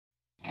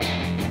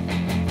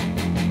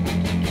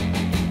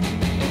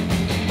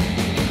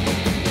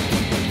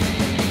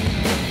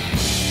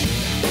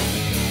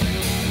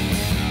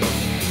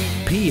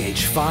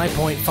PH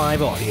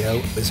 5.5 Audio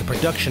is a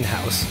production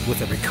house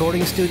with a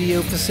recording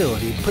studio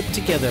facility put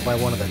together by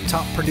one of the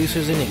top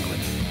producers in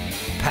England,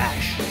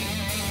 PASH.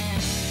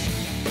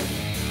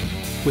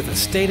 With a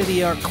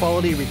state-of-the-art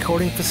quality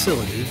recording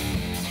facility,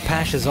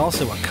 PASH is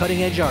also a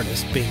cutting-edge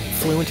artist being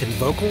fluent in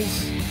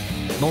vocals,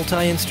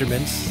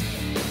 multi-instruments,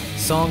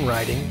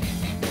 songwriting,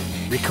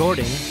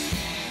 recording,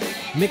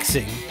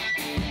 mixing,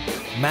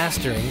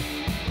 mastering,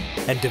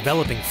 and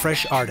developing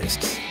fresh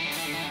artists.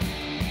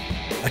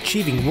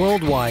 Achieving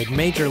worldwide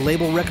major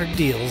label record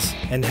deals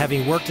and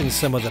having worked in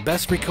some of the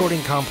best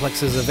recording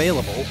complexes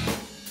available,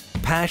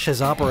 PASH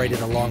has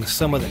operated along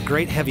some of the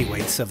great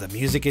heavyweights of the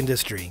music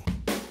industry.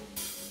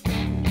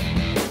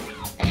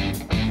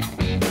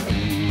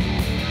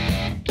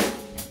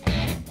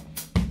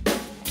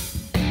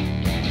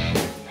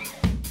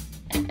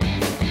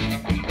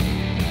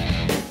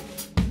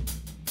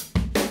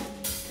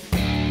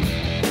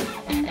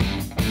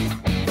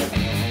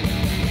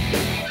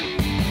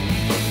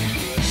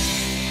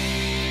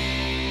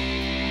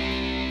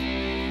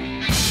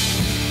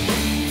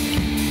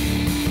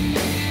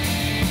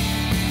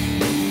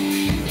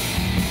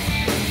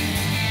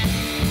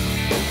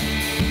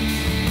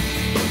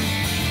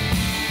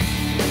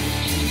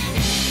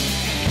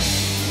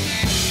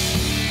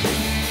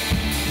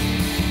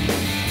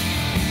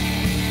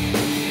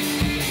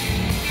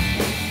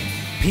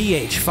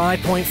 PH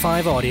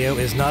 5.5 Audio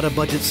is not a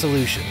budget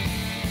solution.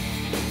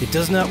 It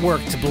does not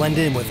work to blend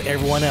in with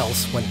everyone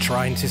else when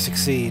trying to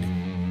succeed.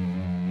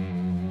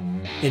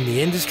 In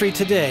the industry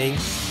today,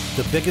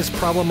 the biggest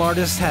problem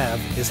artists have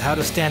is how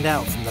to stand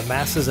out from the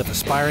masses of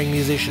aspiring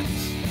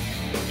musicians.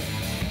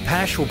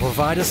 PASH will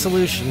provide a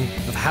solution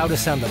of how to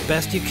sound the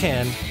best you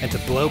can and to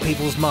blow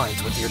people's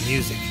minds with your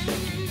music.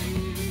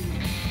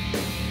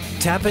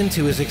 Tap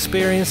into his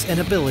experience and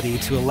ability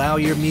to allow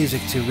your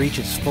music to reach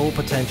its full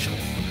potential.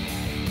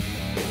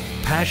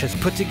 PASH has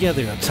put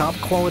together a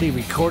top-quality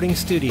recording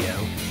studio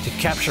to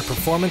capture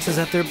performances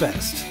at their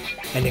best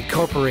and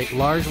incorporate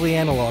largely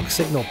analog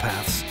signal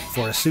paths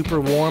for a super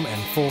warm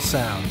and full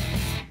sound.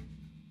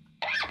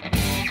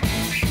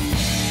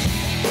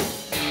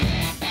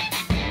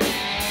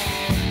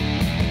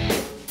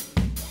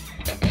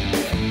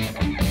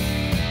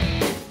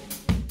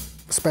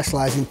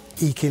 Specialise in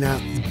eking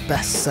out the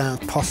best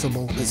sound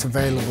possible that's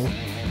available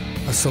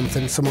of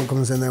something. Someone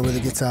comes in there with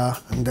a guitar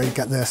and they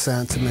get their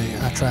sound to me.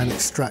 I try and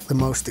extract the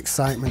most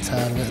excitement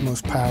out of it, the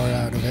most power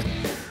out of it,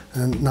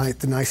 and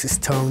the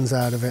nicest tones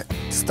out of it.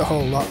 Just the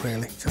whole lot,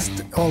 really.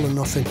 Just all or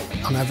nothing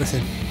on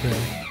everything, really.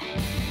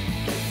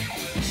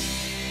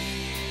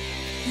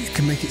 You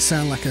can make it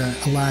sound like a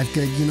live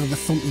gig, you know, the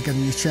thump you get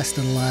in your chest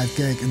at a live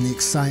gig and the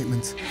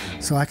excitement.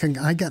 So I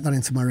get that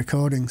into my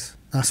recordings.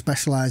 I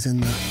specialise in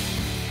that.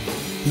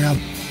 We have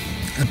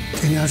an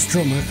in-house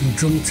drummer and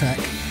drum tech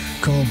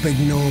called Big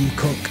Norm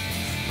Cook.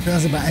 He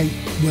has about 8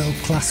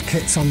 world-class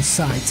kits on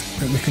site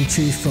that we can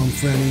choose from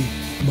for any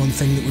one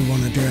thing that we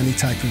want to do, any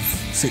type of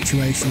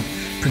situation,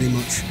 pretty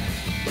much.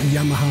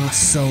 Yamaha,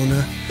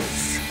 Sona,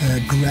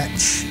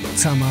 Gretsch,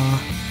 Tamar,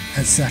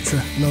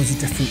 etc. Loads of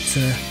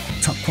different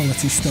top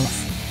quality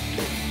stuff.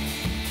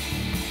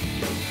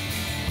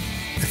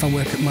 If I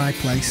work at my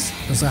place,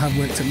 as I have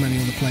worked at many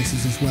other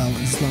places as well,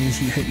 as long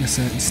as you're hitting a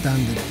certain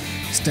standard,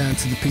 it's down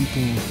to the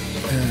people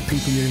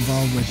you're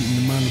involved with and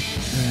the man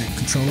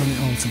controlling it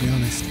all, to be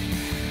honest.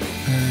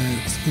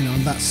 You know,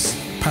 and that's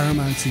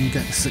paramount in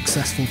getting a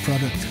successful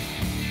product.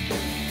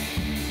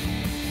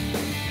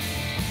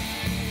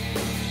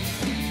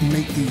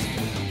 Make the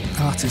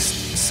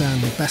artist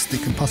sound the best they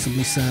can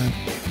possibly sound.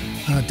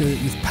 And I do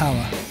it with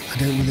power, I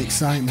do it with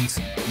excitement,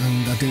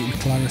 and I do it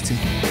with clarity.